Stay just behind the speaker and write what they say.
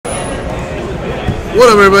What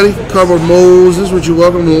up, everybody? Cardboard Moses with you.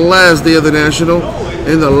 Welcome to the last day of the National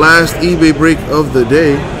and the last eBay break of the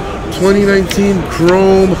day. 2019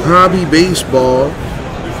 Chrome Hobby Baseball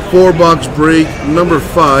 4-box break number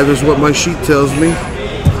 5 is what my sheet tells me.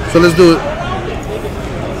 So let's do it.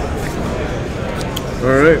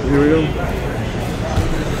 Alright, here we go.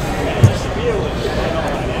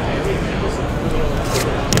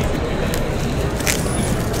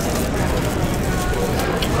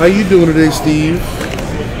 How you doing today, Steve?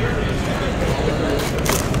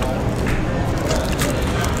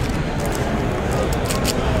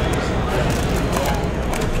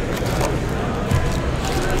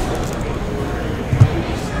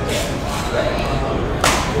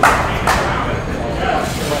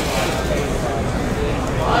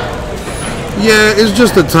 Yeah, it's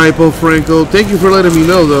just a typo, Franco. Thank you for letting me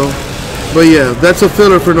know, though. But yeah, that's a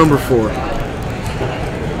filler for number 4.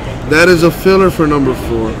 That is a filler for number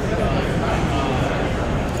 4.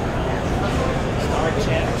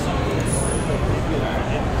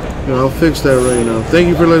 Yeah, I'll fix that right now. Thank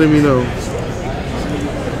you for letting me know.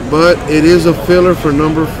 But it is a filler for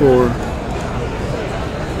number 4.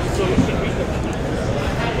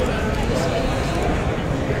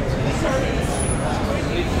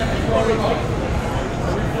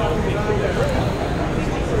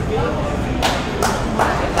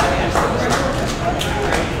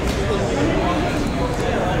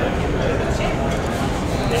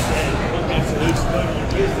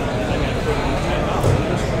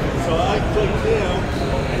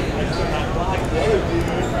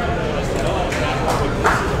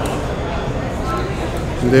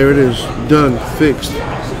 There it is, done, fixed.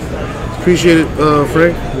 Appreciate it,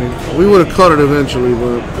 Frank. I mean, we would have caught it eventually,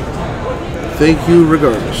 but thank you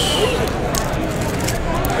regardless.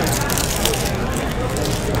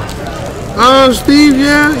 Steve,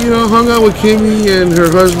 yeah, you know, hung out with Kimmy and her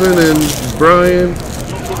husband and Brian.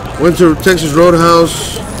 Went to Texas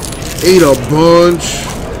Roadhouse, ate a bunch.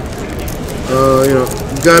 You know,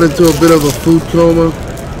 got into a bit of a food coma,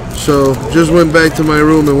 so just went back to my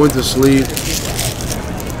room and went to sleep.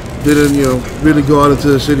 Didn't, you know, really go out into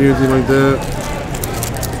the city or anything like that.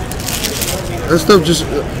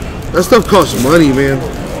 That stuff costs money, man.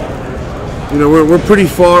 You know, we're pretty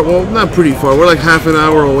far. Well, not pretty far. We're like half an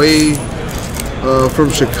hour away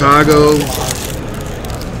from Chicago.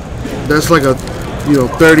 That's like a, you know,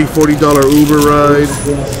 $30, $40 Uber ride.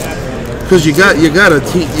 Cause you got a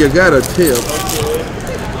tip.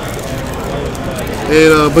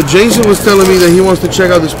 And but Jason was telling me that he wants to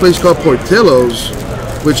check out this place called Portillo's,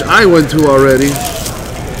 which I went to already.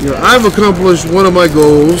 You know, I've accomplished one of my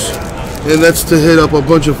goals, and that's to hit up a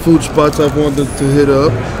bunch of food spots I've wanted to hit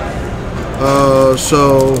up.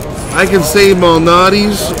 So I can say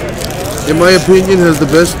Malnati's, in my opinion, has the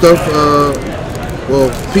best stuff.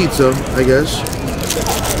 Well, pizza, I guess.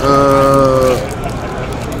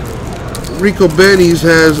 Rico Benny's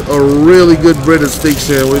has a really good breaded steak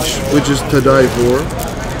sandwich, which is to die for.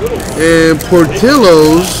 And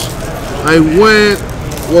Portillo's, I went.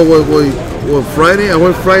 What, Friday? I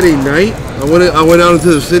went Friday night. I went out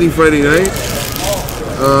into the city Friday night.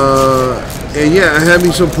 And yeah, I had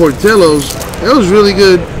me some Portillo's. It was really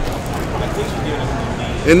good.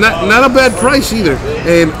 And not a bad price either.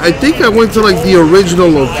 And I think I went to like the original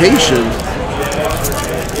location.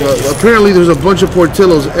 Apparently there's a bunch of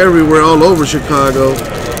Portillo's everywhere all over Chicago.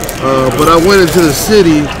 But I went into the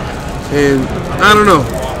city and I don't know.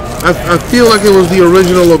 I feel like it was the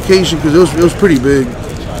original location because it was pretty big.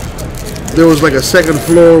 There was like a second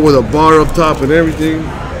floor with a bar up top and everything.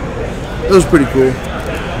 It was pretty cool.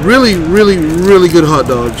 Really, really, really good hot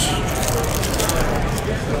dogs.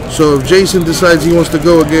 So if Jason decides he wants to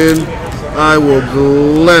go again, I will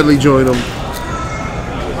gladly join him.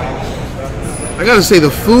 I gotta say, the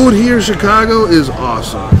food here in Chicago is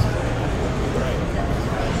awesome.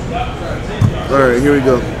 Alright, here we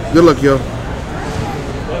go. Good luck, y'all.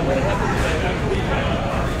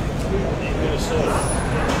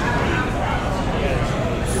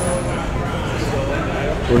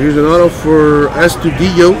 Well, here's an auto for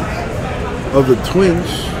Astudillo of the Twins.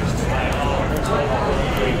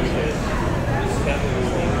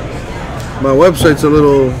 My website's a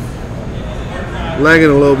little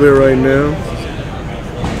lagging a little bit right now.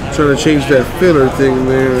 I'm trying to change that filler thing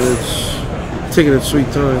there, and it's taking its sweet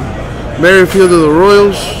time. Merrifield of the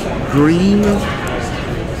Royals, green,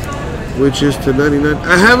 which is to 99.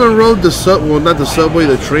 I haven't rode the well, not the subway,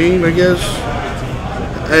 the train, I guess.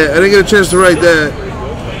 I didn't get a chance to ride that.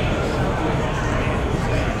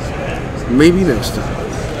 Maybe next time.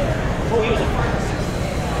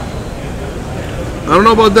 I don't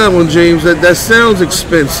know about that one, James. That sounds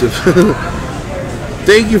expensive.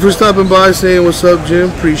 Thank you for stopping by, saying what's up, Jim.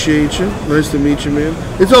 Appreciate you. Nice to meet you, man.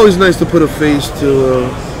 It's always nice to put a face to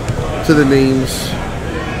the names.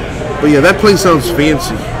 But yeah, that place sounds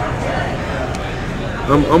fancy.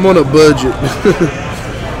 I'm on a budget.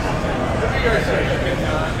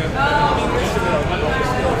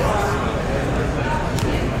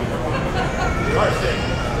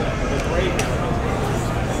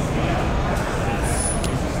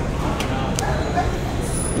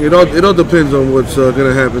 It all depends on what's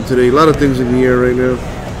gonna happen today. A lot of things in the air right now.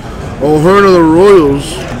 Oh, Hearn of the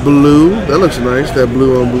Royals blue. That looks nice. That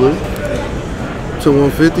blue on blue. To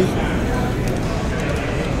 150.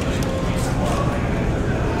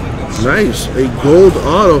 Nice. A gold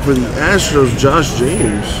auto for the Astros, Josh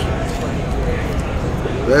James.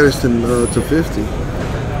 That is to 50.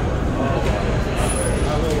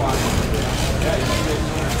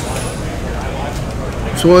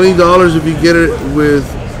 $20 if you get it with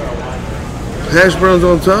hash browns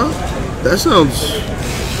on top. That sounds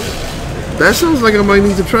like I might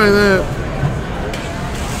need to try that.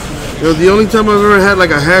 You know, the only time I've ever had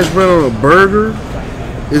like a hash brown on a burger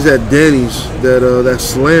is at Denny's. That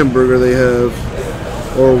slam burger they have,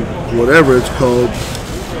 or whatever it's called.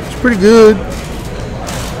 It's pretty good.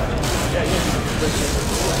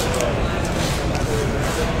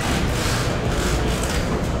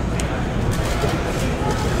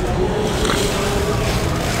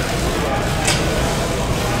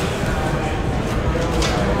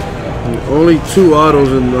 Only 2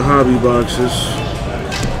 autos in the hobby boxes,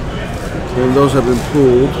 and those have been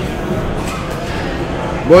pulled.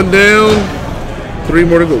 1 down, 3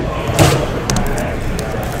 more to go.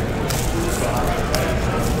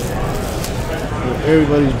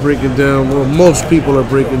 Everybody's breaking down. Well, most people are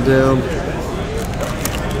breaking down.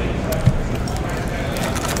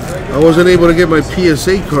 I wasn't able to get my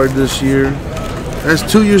PSA card this year. That's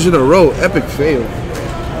 2 years in a row. Epic fail.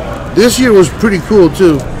 This year was pretty cool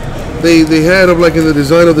too. They had them like in the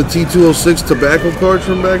design of the T206 tobacco cards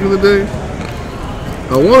from back in the day.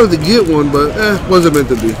 I wanted to get one, but wasn't meant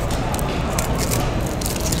to be.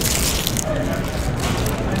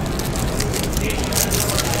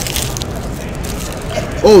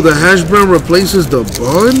 Oh, the hash brown replaces the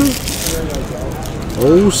bun?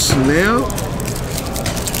 Oh, snap.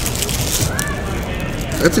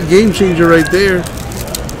 That's a game changer right there.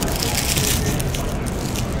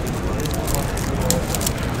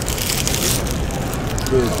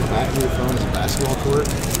 The back of your phone is a basketball court.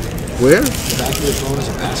 Where? The back of your phone is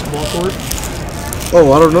a basketball court.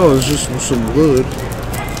 Oh, I don't know. It's just some wood.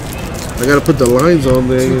 I gotta put the lines on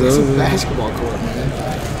there, you know. It's a basketball court,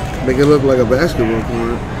 man. Make it look like a basketball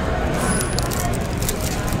court.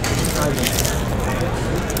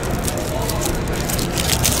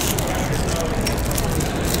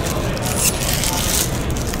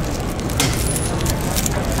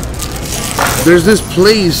 There's this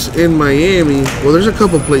place in Miami. Well, there's a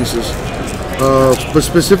couple places, but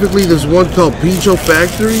specifically there's one called Pincho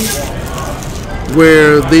Factory,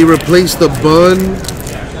 where they replace the bun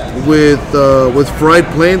with fried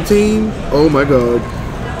plantain. Oh my god,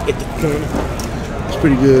 it's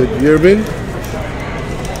pretty good. You ever been?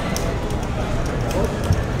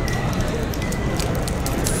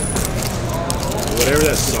 Whatever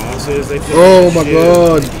that sauce is, they put Oh my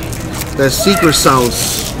god, that secret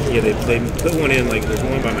sauce. Yeah, they put one in, like, there's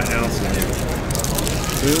one by my house.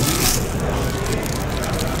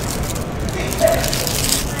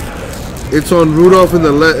 It's on Rudolph in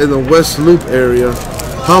the West Loop area.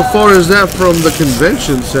 How far is that from the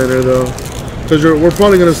convention center, though? Because we're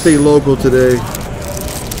probably going to stay local today.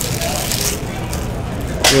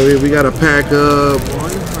 So we got to pack up.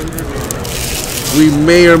 We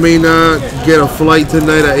may or may not get a flight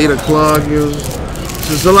tonight at 8 o'clock.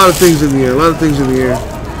 There's a lot of things in the air. A lot of things in the air.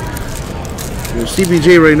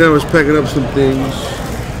 CBJ right now is packing up some things.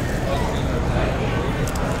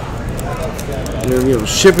 And,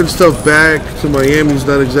 shipping stuff back to Miami is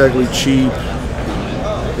not exactly cheap.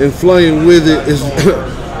 And flying with it is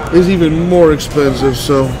is even more expensive,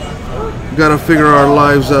 so gotta figure our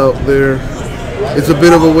lives out there. It's a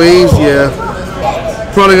bit of a ways, yeah.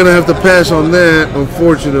 Probably gonna have to pass on that,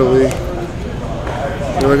 unfortunately.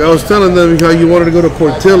 Like I was telling them how you wanted to go to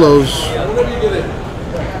Portillo's.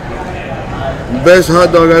 Best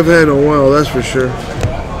hot dog I've had in a while, that's for sure.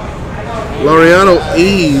 Laureano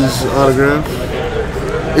A's autograph.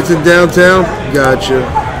 It's in downtown? Gotcha. You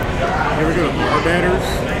ever go to Bar Batters?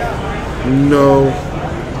 No.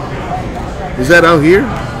 Is that out here?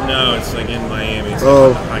 No, it's like in Miami. It's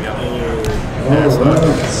Oh. like an old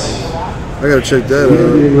I gotta check that out.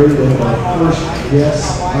 We're ready to have our first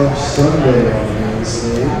guest of Sunday on the main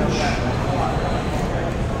stage.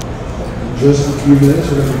 just a few minutes,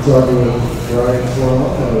 we're going to be talking with Brian Flom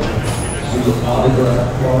of the autograph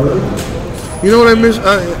card. You know what I miss?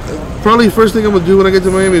 Probably the first thing I'm gonna do when I get to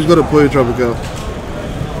Miami is go to Pollo Tropical.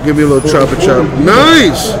 Give me a little chopper chop.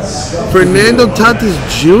 Nice! Fernando Tatis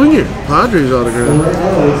Jr. Padres autograph.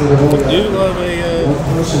 I do love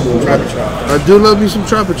a trapper chop. I do love me some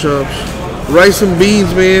chopper chops. Rice and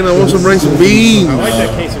beans, man. I want some rice and beans. I like that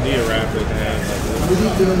quesadilla wrap that they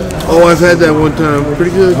have. Oh, I've had that one time.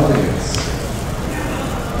 Pretty good.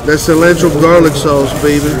 That cilantro garlic sauce,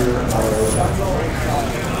 baby.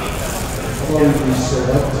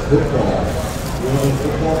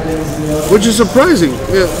 Which is surprising.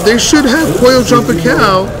 Yeah, they should have Pollo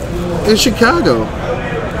Tropical in Chicago.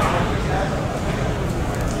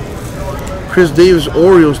 Chris Davis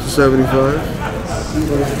Orioles to 75.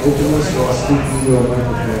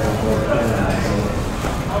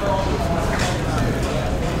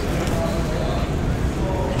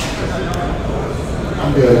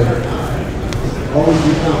 I'm good. Always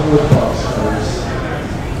be careful with box covers.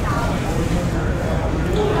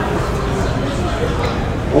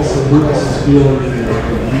 Also, who else is feeling the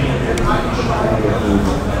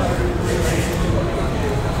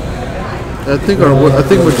I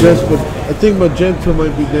think Magenta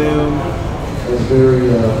might be down.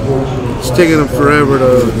 very fortunate. It's taking them forever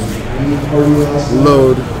to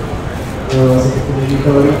load.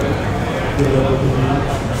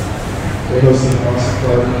 They hosted a house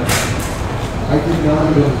party. I did not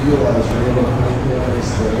even realize Randall Cunningham was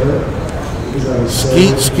there because I was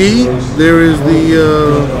Skeet. There is the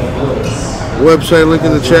website link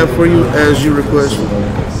in the chat for you as you requested.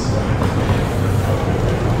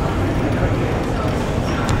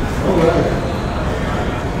 Alright.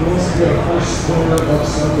 Who wants to get a first spinner up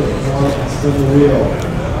Sunday? Come on and spin the wheel.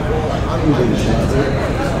 I'm going to shot there.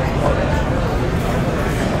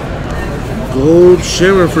 Gold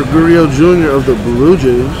shimmer for Gurriel Jr. of the Blue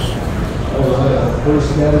Jays. Alright, first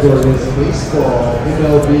category is baseball,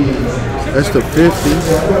 MLB. That's the 50.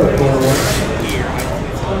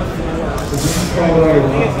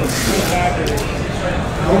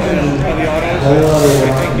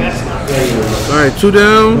 Alright, 2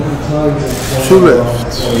 down, 2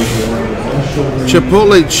 left.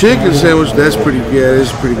 Chipotle chicken sandwich, that's pretty, yeah,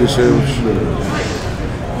 it's a pretty good sandwich.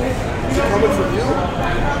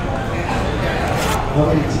 How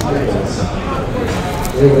many titles?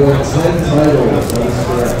 They won 10 titles, that is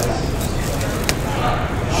correct.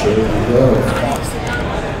 There you go.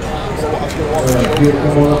 Here,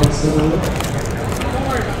 come on up and sit with it.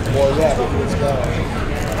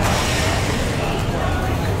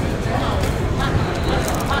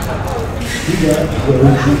 You got the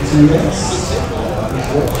GTS.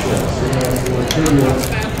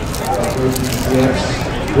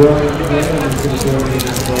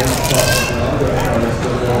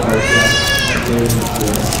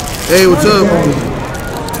 Hey, what's up?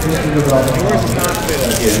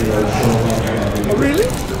 Oh, really?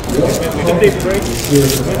 The big break.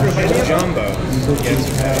 Jumbo.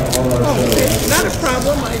 Not a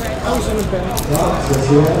problem. I was in the back.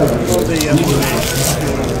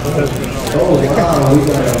 Oh, wow, we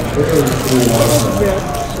got a very cool one.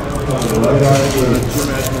 Right out of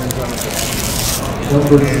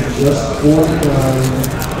number just 49.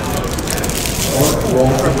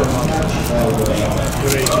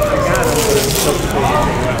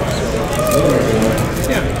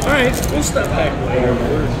 Yeah, all right. We'll step back later.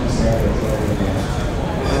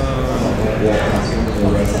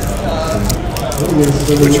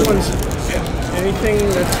 Which ones? Anything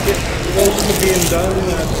that's close to being done?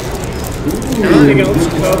 Anything else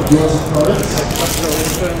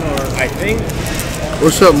I think.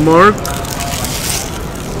 What's up, Mark?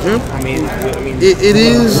 I mean, It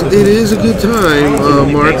is a good time,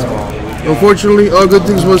 Mark. Unfortunately, all good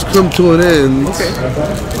things must come to an end. Okay.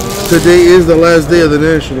 Today is the last day of the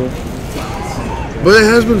National. But it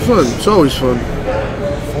has been fun. It's always fun.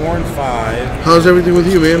 4 and 5. How's everything with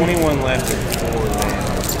you, man? 21 left and 4 down.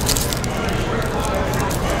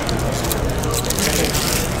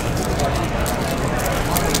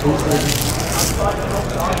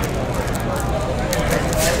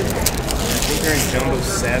 I think they're in Jumbo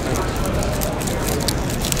 7.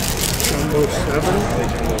 Jumbo 7? Probably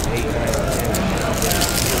Jumbo 8, 9, 10.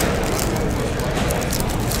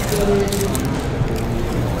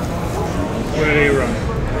 What did he run?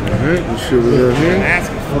 Alright, let's see what we got And here. that's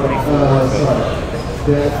 44.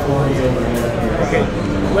 Okay,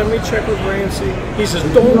 let me check with Rancy. He says,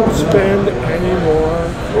 don't spend any more.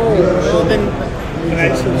 Well, then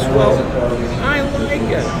I says, well, I like it.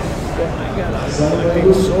 Well, I got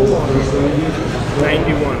it so long.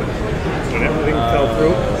 91. when everything fell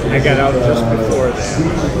through. I got out just before that.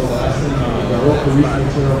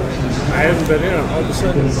 I hadn't been in. All of a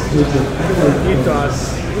sudden, he thought,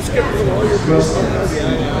 let's get rid of all your business.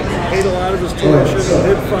 Paid a lot of his tuition,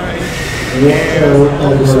 did fine. And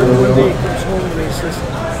all of a sudden, one day he comes home and he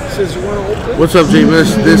says, you want to open? What's up, J-Miss?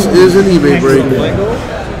 This is an eBay break.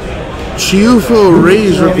 Chiufo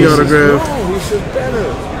Ray's rookie autograph. No, he said better.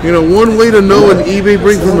 You know, one way to know an eBay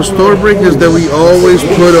break from a store break is that we always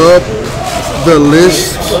put up the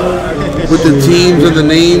list with the teams and the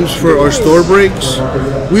names for our store breaks.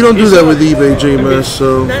 We don't do that with eBay, J-Miss,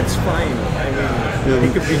 so. That's fine. I mean,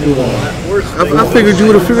 he could be doing a lot worse. I figured you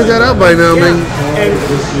would have figured that out by now, man. And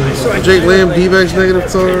so Jake Lamb, D-backs negative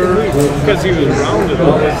card. Because he was around it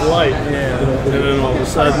all his life. And then all of a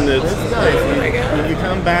sudden it's When you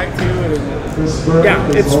come back to it, yeah,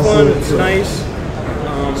 it's fun, it's nice.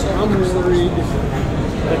 I'm worried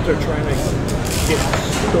that they're trying to get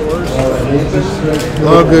stores open.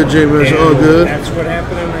 All good, J-Miss, all good. That's what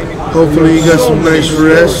happened in 90. Hopefully you got some nice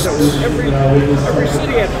rest. Every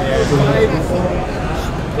city had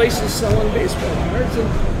 5 places selling baseball cards, and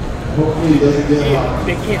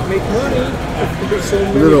they can't make money. There's so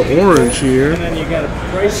many Little people, orange here. and then you got to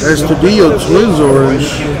price. That's the Dio Twins orange.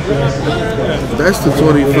 That's the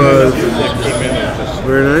 25.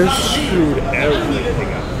 Very nice. Screwed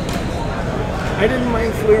everything up. I didn't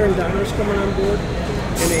mind Flair and Donruss coming on board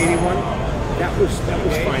in '81. That was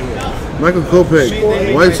fine with me. Michael Kopech,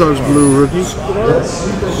 White Sox blue rookie.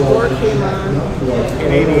 Score came on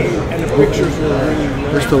in '88, and the pictures were really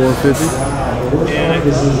nice. That's the 150. And I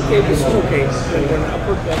thought, okay, this is okay. And when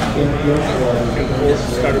Upper Deck came on and Ford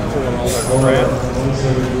started pulling all that crap.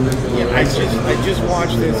 yeah, I just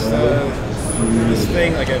watched this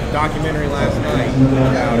thing, like a documentary last night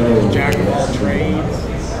about Jack of all trades.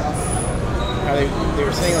 How they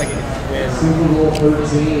were saying like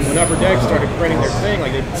when Upper Deck started printing their thing,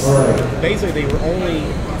 like basically they were only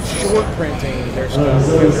short printing their stuff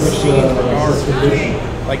because their machines were garbage.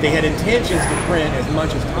 Like they had intentions to print as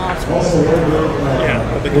much as possible,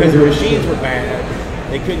 but because their machines were bad,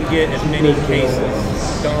 they couldn't get as many cases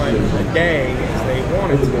done a day as they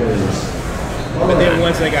wanted to. But then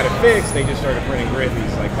once they got it fixed, they just started printing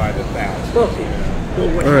Griffies like by the thousands.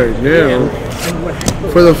 Alright, now,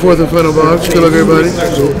 for the fourth and final box, good luck, everybody.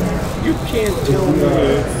 You can't tell me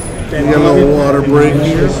that We got a little water break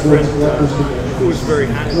here. who was very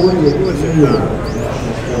hot. Who was it?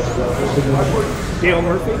 Dale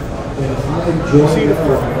Murphy? See the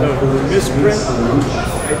misprint? I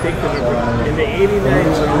think that in the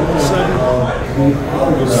 89s, and all of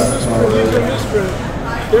a sudden, these are misprint.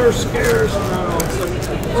 They're scarce, and now all of a sudden, it's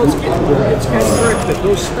got corrected.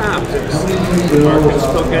 Those stopped. The market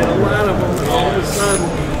still got a lot of them, and all of a sudden,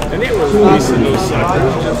 and they were releasing those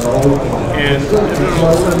suckers. And then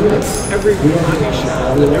all of a sudden, every hobby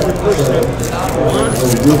shop and every person wants to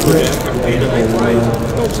put in a paid high price.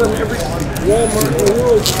 All of a sudden, every Walmart in the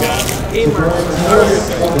world's got Kmart, Target,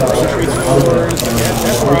 grocery stores.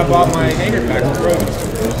 That's where I bought my hanger pack of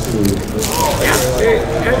groceries.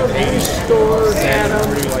 Yeah, every store had them.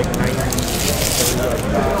 Like 90.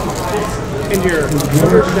 And your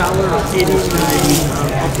 $100.89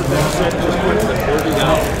 Upper Deck set just went to $30.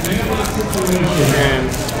 And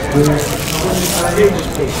they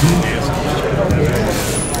just put nasty shit.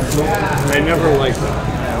 I never liked them.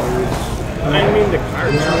 I mean, the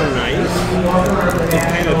cards were nice. They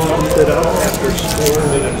kind of bumped it up after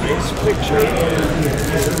scoring with a nice picture.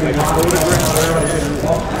 Like a photograph.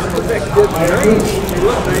 Upper Deck did nice. They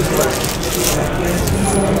looked nice, but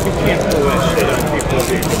you can't pull that shit on people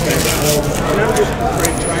that you depend on. And I'm just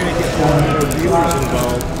afraid trying to get more viewers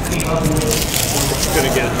involved. It's going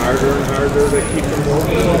to get harder and harder to keep them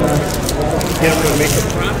open. Get them to make a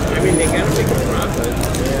profit. I mean, they got to make a profit.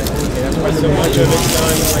 That's why so much of it's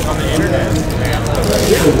done like on the internet now.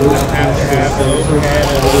 You don't have to have the overhead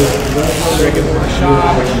of a regular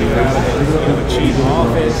shop or shoot out of a cheap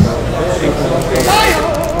office.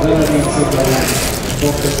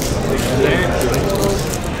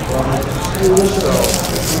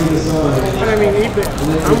 But I mean, eBay,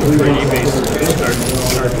 I'm afraid eBay's going to start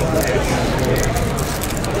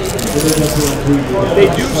They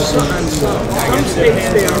do some on some states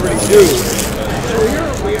they already do. So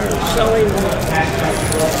here we are selling,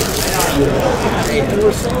 and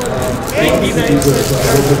we're selling 99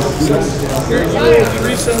 cents. Here's only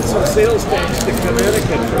 3 cents of sales tax to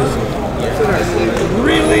Connecticut.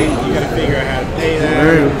 Really? You gotta figure out how to pay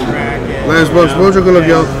that, track it. Last box, good luck,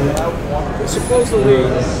 y'all. Supposedly,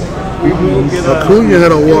 we will get Acuna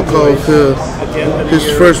had a walk-off hit. His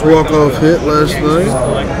first walk-off hit last night.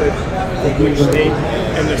 of which state,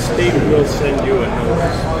 and the state will send you a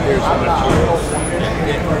notice. Here's how much you owe.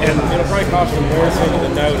 And it'll probably cost them more to send you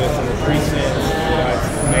the notice than the 3 cents that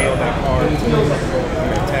I mailed that card to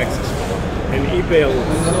Texas. And eBay will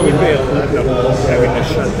end up having to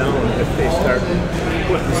shut down if they start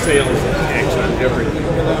putting sales tax on everything. I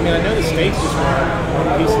mean, I know the states just want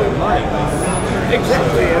one piece of their money.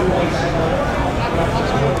 Exactly.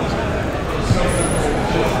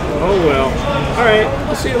 Oh well. All right.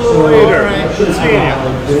 We'll see you a little later. All right. Good seeing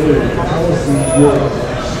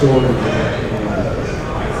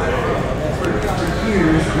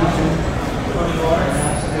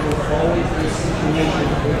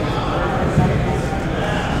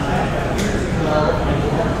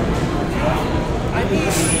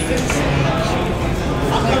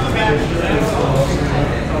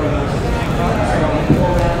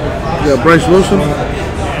You got Bryce Wilson,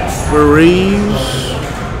 Maries,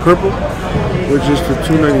 purple, which is the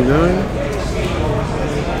 $2.99.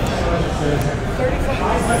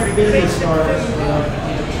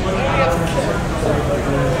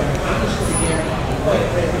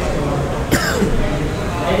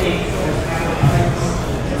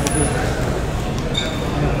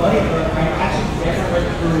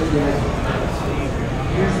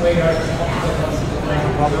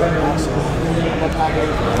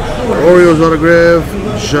 Orioles autograph,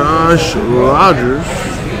 Josh Rogers.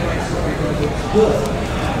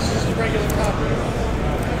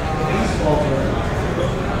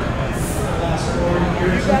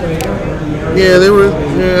 Yeah, they were.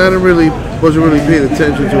 Yeah, wasn't really paying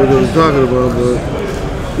attention to what they were talking about, but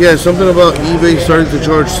yeah, something about eBay starting to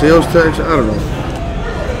charge sales tax. I don't know.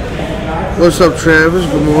 What's up, Travis?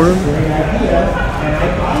 Good morning.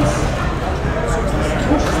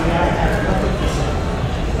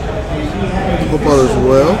 Hope all is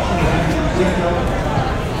well.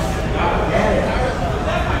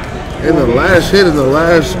 And the last hit in the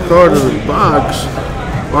last card of the box,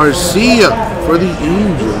 Arcia for the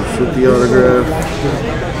Angels with the autograph.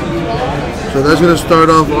 So that's going to start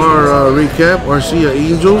off our recap. Arcia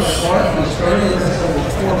Angels,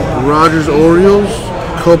 Rogers Orioles,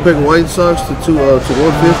 Kopech White Sox to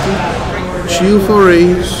 150, Chiu for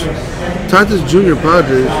A's, Tatis Jr.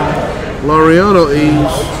 Padres, Laureano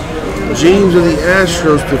A's, James of the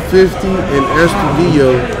Astros to 50, and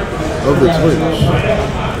Estudillo of the Twins.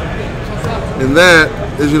 And that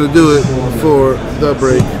is going to do it for the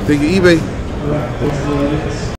break. Thank you, eBay.